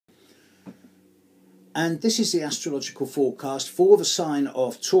And this is the astrological forecast for the sign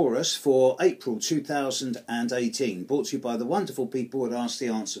of Taurus for April 2018, brought to you by the wonderful people at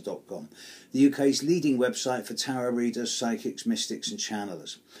AskTheAnswer.com, the UK's leading website for tarot readers, psychics, mystics and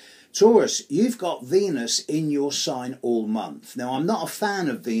channelers. Taurus, you've got Venus in your sign all month. Now, I'm not a fan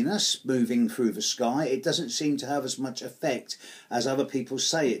of Venus moving through the sky. It doesn't seem to have as much effect as other people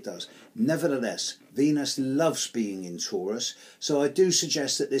say it does. Nevertheless, Venus loves being in Taurus, so I do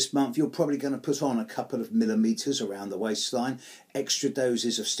suggest that this month you're probably going to put on a couple of millimetres around the waistline, extra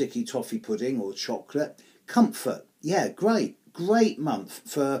doses of sticky toffee pudding or chocolate. Comfort, yeah, great month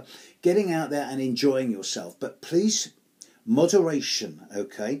for getting out there and enjoying yourself. But please, moderation,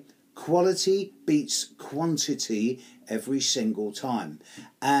 okay? Quality beats quantity every single time.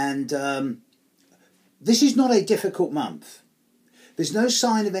 And this is not a difficult month. There's no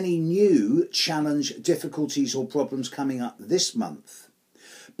sign of any new challenge, difficulties or problems coming up this month.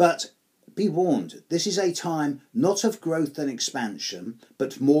 But be warned, this is a time not of growth and expansion,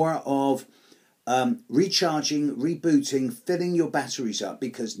 but more of recharging, rebooting, filling your batteries up,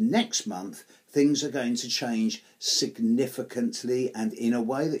 because next month things are going to change significantly and in a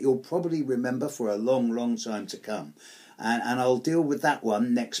way that you'll probably remember for a long time to come. And I'll deal with that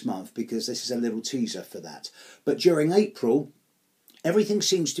one next month, because this is a little teaser for that. But during April, everything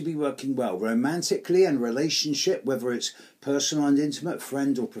seems to be working well. Romantically and relationship, whether it's personal and intimate,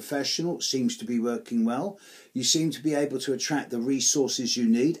 friend or professional, seems to be working well. You seem to be able to attract the resources you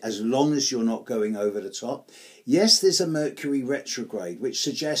need, as long as you're not going over the top. Yes, there's a Mercury retrograde, which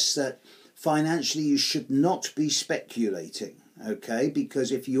suggests that financially you should not be speculating, okay?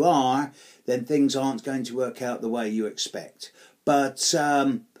 Because if you are, then things aren't going to work out the way you expect. But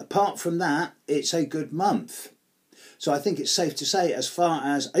apart from that, it's a good month. So I think it's safe to say, as far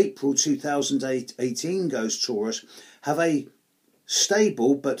as April 2018 goes, Taurus, have a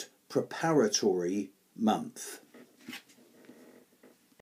stable but preparatory month.